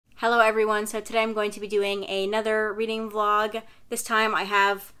Hello everyone, so today I'm going to be doing another reading vlog. This time I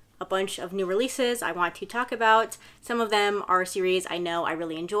have a bunch of new releases I want to talk about. Some of them are series I know I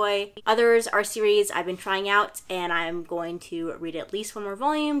really enjoy. Others are series I've been trying out and I'm going to read at least one more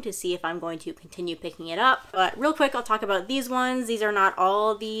volume to see if I'm going to continue picking it up. But real quick, I'll talk about these ones. These are not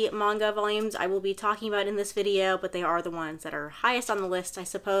all the manga volumes I will be talking about in this video, but they are the ones that are highest on the list, I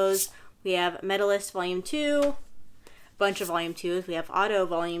suppose. We have Medalist Volume 2, bunch of Volume 2s. We have Auto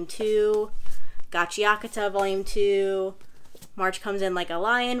Volume 2, Gachiakata Volume 2, March Comes In Like a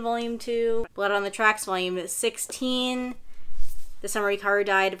Lion Volume 2, Blood on the Tracks Volume 16, The Summer Hikaru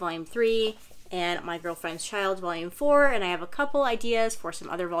Died Volume 3, and My Girlfriend's Child Volume 4, and I have a couple ideas for some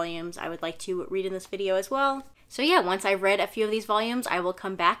other volumes I would like to read in this video as well. So yeah, once I've read a few of these volumes, I will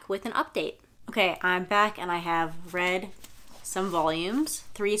come back with an update. Okay, I'm back and I have read some volumes,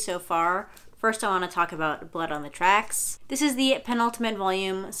 3 so far. First, I want to talk about Blood on the Tracks. This is the penultimate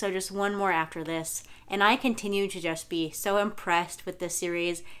volume, so just one more after this, and I continue to just be so impressed with this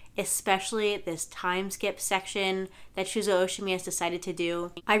series, especially this time skip section that Shuzo Oshimi has decided to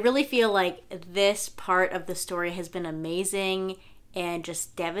do. I really feel like this part of the story has been amazing and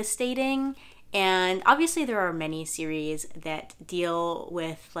just devastating, and obviously there are many series that deal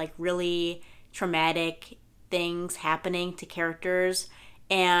with like really traumatic things happening to characters.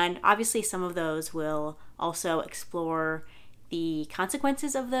 And obviously some of those will also explore the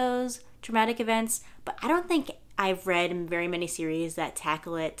consequences of those traumatic events, but I don't think I've read very many series that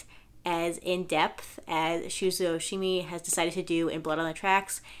tackle it as in-depth as Shuzo Oshimi has decided to do in Blood on the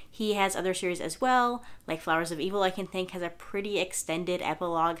Tracks. He has other series as well, like Flowers of Evil I can think has a pretty extended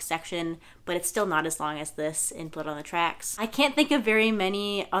epilogue section, but it's still not as long as this in Blood on the Tracks. I can't think of very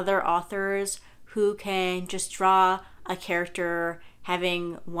many other authors who can just draw a character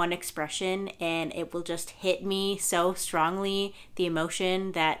having one expression and it will just hit me so strongly, the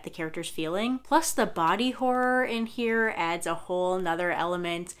emotion that the character's feeling. Plus the body horror in here adds a whole nother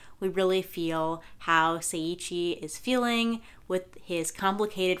element. We really feel how Seiichi is feeling with his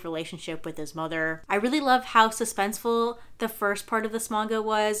complicated relationship with his mother. I really love how suspenseful the first part of this manga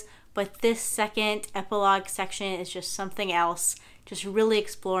was, but this second epilogue section is just something else. Just really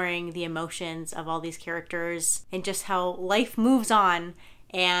exploring the emotions of all these characters and just how life moves on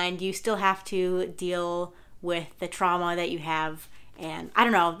and you still have to deal with the trauma that you have. And I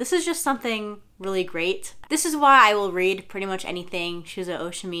don't know, this is just something really great. This is why I will read pretty much anything Shuzo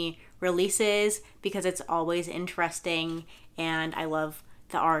Oshimi releases, because it's always interesting and I love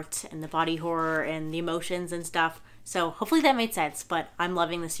the art and the body horror and the emotions and stuff. So hopefully that made sense, but I'm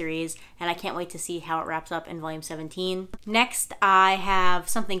loving the series and I can't wait to see how it wraps up in volume 17. Next, I have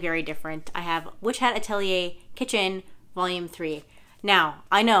something very different. I have Witch Hat Atelier Kitchen volume 3. Now,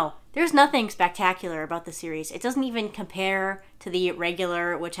 I know there's nothing spectacular about the series. It doesn't even compare to the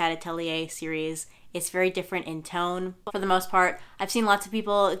regular Witch Hat Atelier series. It's very different in tone. For the most part, I've seen lots of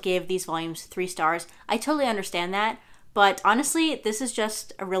people give these volumes 3 stars. I totally understand that, but honestly, this is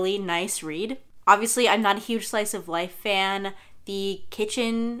just a really nice read. Obviously, I'm not a huge slice of life fan. The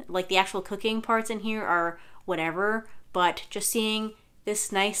kitchen, like the actual cooking parts in here are whatever, but just seeing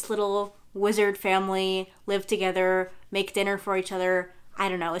this nice little wizard family live together, make dinner for each other, I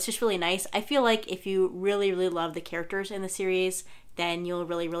don't know, it's just really nice. I feel like if you really, really love the characters in the series, then you'll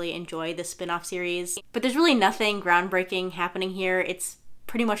really, really enjoy the spin-off series. But there's really nothing groundbreaking happening here. It's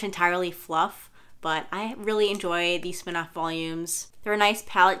pretty much entirely fluff. But I really enjoy these spin-off volumes. They're a nice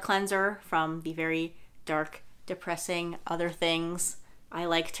palette cleanser from the very dark, depressing other things I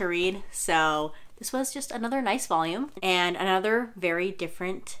like to read. So this was just another nice volume. And another very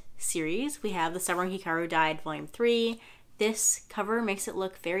different series. We have The Summer Hikaru Died Volume 3. This cover makes it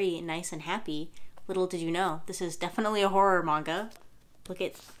look very nice and happy. Little did you know, this is definitely a horror manga. Look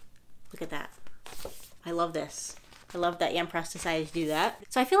at that. I love this. I love that Yam Press decided to do that.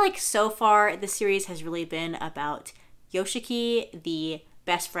 So I feel like so far this series has really been about Yoshiki, the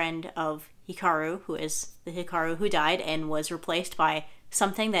best friend of Hikaru, who is the Hikaru who died and was replaced by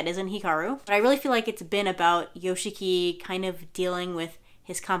something that isn't Hikaru. But I really feel like it's been about Yoshiki kind of dealing with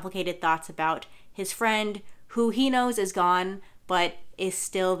his complicated thoughts about his friend who he knows is gone but is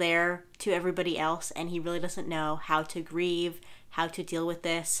still there to everybody else, and he really doesn't know how to grieve, how to deal with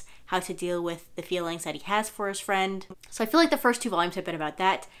this, how to deal with the feelings that he has for his friend. So I feel like the first 2 volumes have been about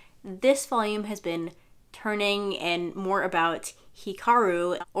that. This volume has been turning and more about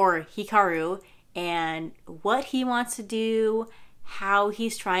Hikaru and what he wants to do, how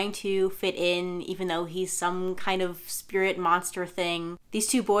he's trying to fit in even though he's some kind of spirit monster thing. These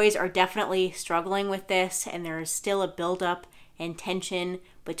 2 boys are definitely struggling with this and there's still a buildup and tension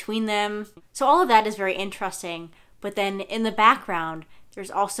between them. So all of that is very interesting, but then in the background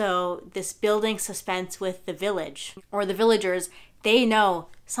There's also this building suspense with the village, or the villagers. They know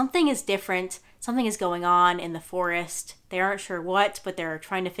something is different, something is going on in the forest. They aren't sure what, but they're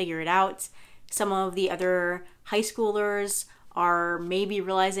trying to figure it out. Some of the other high schoolers are maybe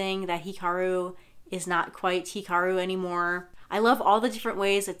realizing that Hikaru is not quite Hikaru anymore. I love all the different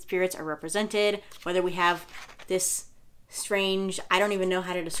ways that spirits are represented, whether we have this strange, I don't even know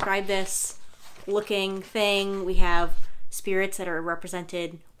how to describe this, looking thing. We have spirits that are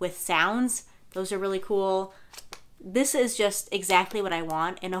represented with sounds. Those are really cool. This is just exactly what I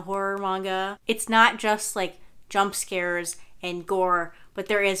want in a horror manga. It's not just like jump scares and gore, but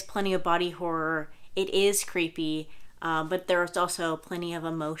there is plenty of body horror. It is creepy, but there's also plenty of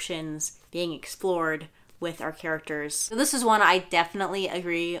emotions being explored with our characters. So this is one I definitely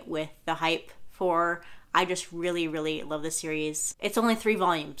agree with the hype for. I just really, really love this series. It's only 3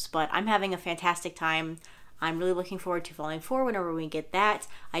 volumes, but I'm having a fantastic time. I'm really looking forward to volume 4 whenever we get that.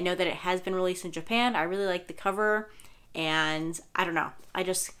 I know that it has been released in Japan. I really like the cover, and I don't know. I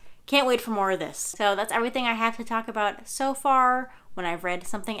just can't wait for more of this. So that's everything I have to talk about so far. When I've read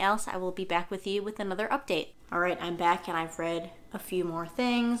something else, I will be back with you with another update. All right, I'm back and I've read a few more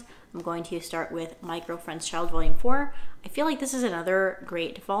things. I'm going to start with My Girlfriend's Child Volume 4. I feel like this is another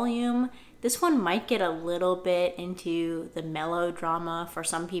great volume. This one might get a little bit into the melodrama for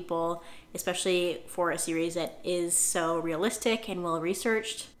some people, especially for a series that is so realistic and well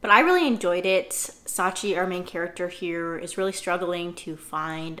researched. But I really enjoyed it. Sachi, our main character here, is really struggling to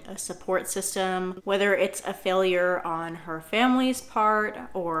find a support system, whether it's a failure on her family's part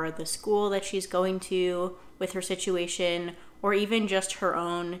or the school that she's going to with her situation, or even just her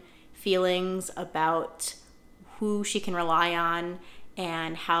own feelings about who she can rely on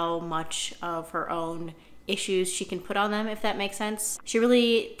and how much of her own issues she can put on them, if that makes sense. She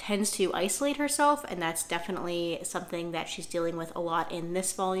really tends to isolate herself, and that's definitely something that she's dealing with a lot in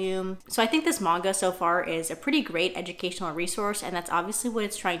this volume. So I think this manga so far is a pretty great educational resource, and that's obviously what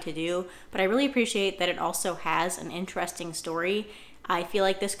it's trying to do, but I really appreciate that it also has an interesting story. I feel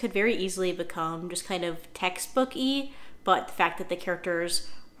like this could very easily become just kind of textbook-y, but the fact that the characters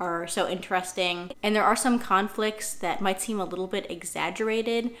are so interesting, and there are some conflicts that might seem a little bit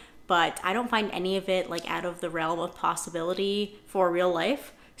exaggerated, but I don't find any of it like out of the realm of possibility for real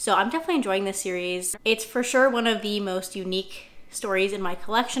life. So I'm definitely enjoying this series. It's for sure one of the most unique stories in my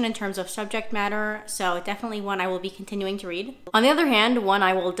collection in terms of subject matter, so definitely one I will be continuing to read. On the other hand, one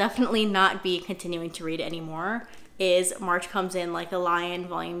I will definitely not be continuing to read anymore is March Comes In Like a Lion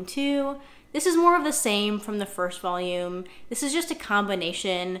Volume 2. This is more of the same from the first volume. This is just a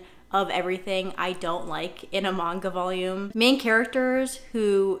combination of everything I don't like in a manga volume. Main characters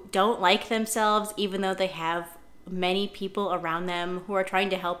who don't like themselves even though they have many people around them who are trying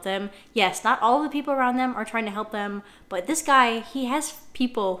to help them. Yes, not all of the people around them are trying to help them, but this guy, he has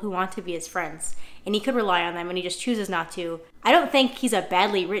people who want to be his friends, and he could rely on them, and he just chooses not to. I don't think he's a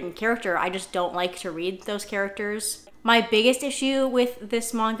badly written character, I just don't like to read those characters. My biggest issue with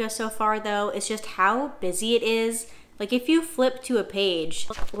this manga so far, though, is just how busy it is. Like, if you flip to a page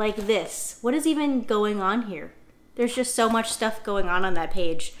like this, what is even going on here? There's just so much stuff going on that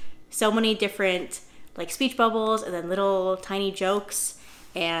page. So many different, like, speech bubbles and then little tiny jokes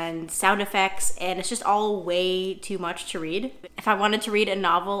and sound effects, and it's just all way too much to read. If I wanted to read a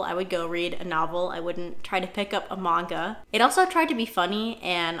novel, I would go read a novel. I wouldn't try to pick up a manga. It also tried to be funny,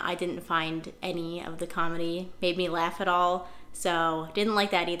 and I didn't find any of the comedy made me laugh at all, so didn't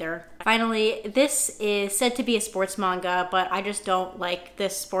like that either. Finally, this is said to be a sports manga, but I just don't like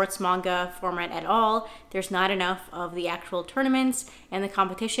this sports manga format at all. There's not enough of the actual tournaments and the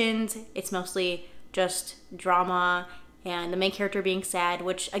competitions. It's mostly just drama and the main character being sad,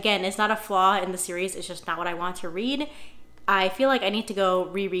 which again is not a flaw in the series, it's just not what I want to read. I feel like I need to go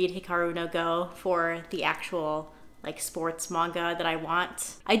reread Hikaru no Go for the actual like sports manga that I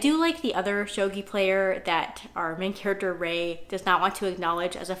want. I do like the other shogi player that our main character Rei does not want to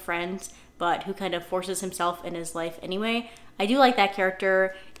acknowledge as a friend, but who kind of forces himself in his life anyway. I do like that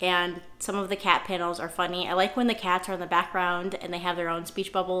character, and some of the cat panels are funny. I like when the cats are in the background and they have their own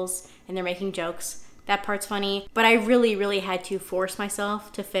speech bubbles and they're making jokes. That part's funny, but I really had to force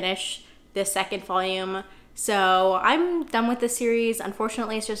myself to finish this second volume. So I'm done with the series.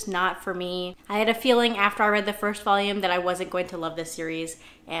 Unfortunately, it's just not for me. I had a feeling after I read the first volume that I wasn't going to love this series,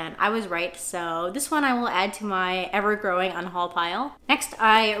 and I was right. So this one I will add to my ever-growing unhaul pile. Next,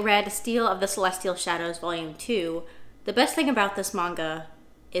 I read Steel of the Celestial Shadows Volume 2. The best thing about this manga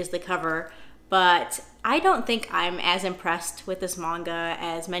is the cover, but I don't think I'm as impressed with this manga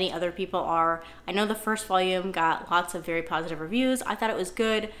as many other people are. I know the first volume got lots of very positive reviews. I thought it was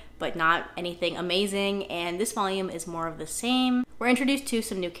good, but not anything amazing, and this volume is more of the same. We're introduced to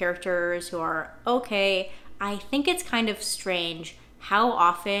some new characters who are okay. I think it's kind of strange how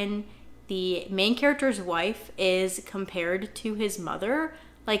often the main character's wife is compared to his mother,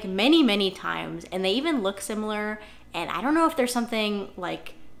 like many times, and they even look similar, and I don't know if there's something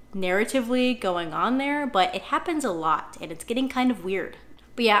like narratively going on there, but it happens a lot and it's getting kind of weird.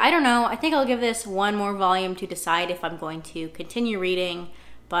 But yeah, I don't know. I think I'll give this one more volume to decide if I'm going to continue reading,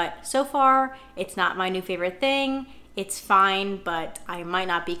 but so far it's not my new favorite thing. It's fine, but I might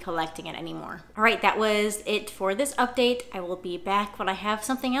not be collecting it anymore. All right, that was it for this update. I will be back when I have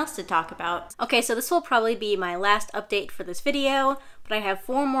something else to talk about. Okay, so this will probably be my last update for this video, but I have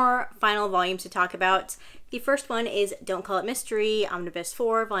 4 more final volumes to talk about. The first one is Don't Call It Mystery, Omnibus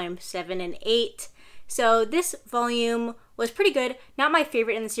 4, Volume 7 and 8. So this volume was pretty good. Not my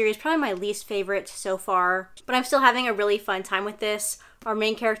favorite in the series, probably my least favorite so far, but I'm still having a really fun time with this. Our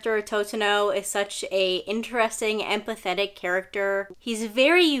main character, Totono, is such a interesting, empathetic character. He's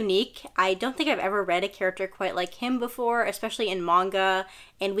very unique. I don't think I've ever read a character quite like him before, especially in manga,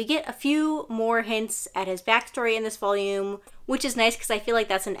 and we get a few more hints at his backstory in this volume, which is nice because I feel like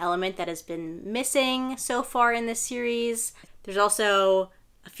that's an element that has been missing so far in this series. There's also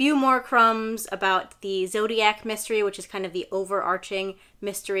a few more crumbs about the Zodiac mystery, which is kind of the overarching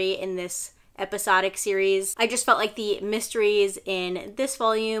mystery in this episodic series. I just felt like the mysteries in this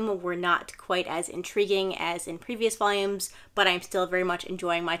volume were not quite as intriguing as in previous volumes, but I'm still very much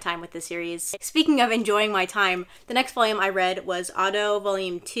enjoying my time with the series. Speaking of enjoying my time, the next volume I read was Auto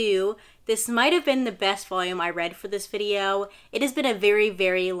Volume 2. This might have been the best volume I read for this video. It has been a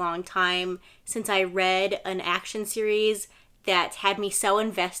very long time since I read an action series that had me so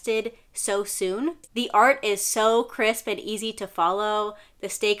invested so soon. The art is so crisp and easy to follow. The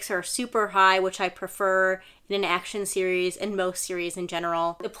stakes are super high, which I prefer in an action series and most series in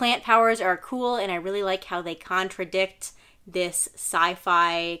general. The plant powers are cool, and I really like how they contradict this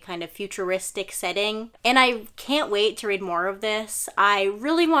sci-fi kind of futuristic setting. And I can't wait to read more of this. I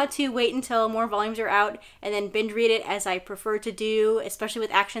really want to wait until more volumes are out and then binge read it as I prefer to do, especially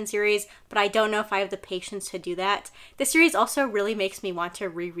with action series, but I don't know if I have the patience to do that. This series also really makes me want to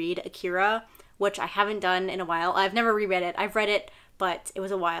reread Akira, which I haven't done in a while. I've never reread it. I've read it, but it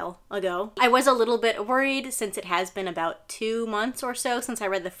was a while ago. I was a little bit worried since it has been about 2 months or so since I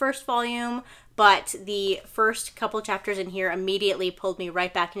read the first volume, but the first couple chapters in here immediately pulled me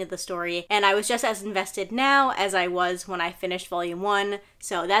right back into the story, and I was just as invested now as I was when I finished Volume 1,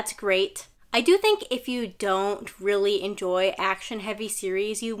 so that's great. I do think if you don't really enjoy action-heavy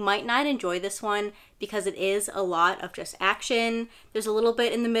series, you might not enjoy this one because it is a lot of just action. There's a little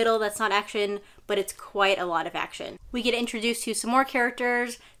bit in the middle that's not action, but it's quite a lot of action. We get introduced to some more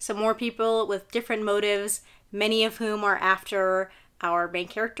characters, some more people with different motives, many of whom are after our main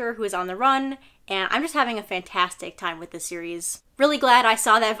character who is on the run, and I'm just having a fantastic time with this series. Really glad I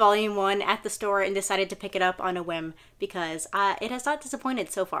saw that Volume 1 at the store and decided to pick it up on a whim because it has not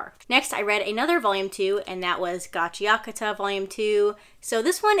disappointed so far. Next, I read another Volume 2, and that was Gachiakata Volume 2. So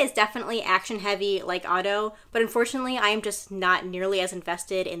this one is definitely action heavy like Auto, but unfortunately I am just not nearly as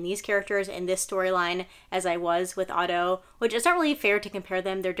invested in these characters and this storyline as I was with Auto, which is not really fair to compare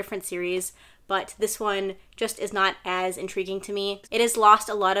them. They're different series, but this one just is not as intriguing to me. It has lost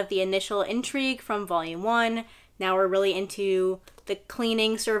a lot of the initial intrigue from Volume 1. Now we're really into the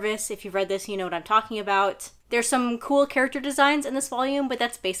cleaning service. If you've read this, you know what I'm talking about. There's some cool character designs in this volume, but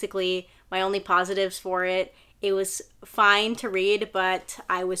that's basically my only positives for it. It was fine to read, but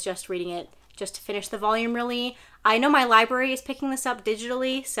I was just reading it just to finish the volume, really. I know my library is picking this up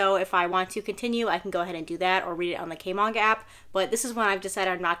digitally, so if I want to continue, I can go ahead and do that or read it on the K-Manga app, but this is when I've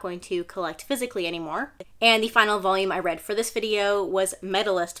decided I'm not going to collect physically anymore. And the final volume I read for this video was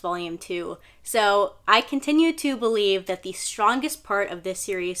Medalist Volume 2. So I continue to believe that the strongest part of this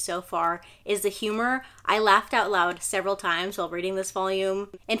series so far is the humor. I laughed out loud several times while reading this volume.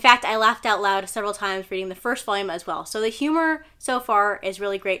 In fact, I laughed out loud several times reading the first volume as well. So the humor so far is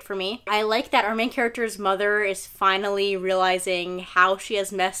really great for me. I like that our main character's mother is finally realizing how she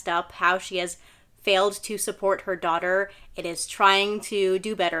has messed up, how she has failed to support her daughter. It is trying to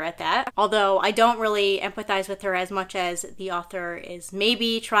do better at that. Although I don't really empathize with her as much as the author is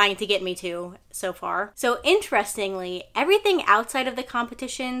maybe trying to get me to so far. So interestingly, everything outside of the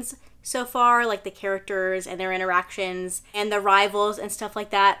competitions so far, like the characters and their interactions and the rivals and stuff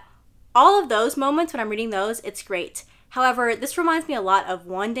like that, all of those moments when I'm reading those, it's great. However, this reminds me a lot of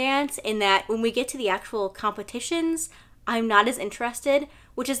One Dance in that when we get to the actual competitions, I'm not as interested.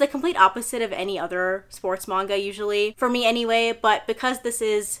 which is the complete opposite of any other sports manga usually, for me anyway, but because this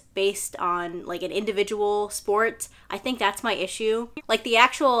is based on like an individual sport, I think that's my issue. Like the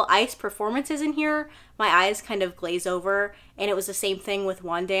actual ice performances in here, my eyes kind of glaze over, and it was the same thing with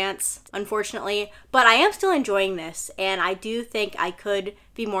One Dance, unfortunately. But I am still enjoying this, and I do think I could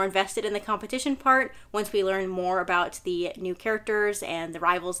be more invested in the competition part once we learn more about the new characters and the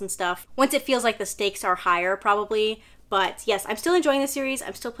rivals and stuff. Once it feels like the stakes are higher, probably. But yes, I'm still enjoying the series.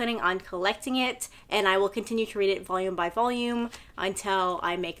 I'm still planning on collecting it, and I will continue to read it volume by volume until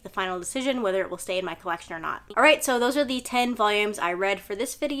I make the final decision whether it will stay in my collection or not. Alright, so those are the 10 volumes I read for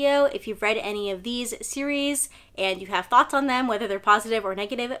this video. If you've read any of these series and you have thoughts on them, whether they're positive or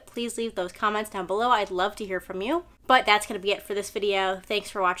negative, please leave those comments down below. I'd love to hear from you. But that's going to be it for this video. Thanks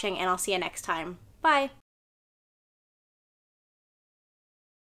for watching, and I'll see you next time. Bye!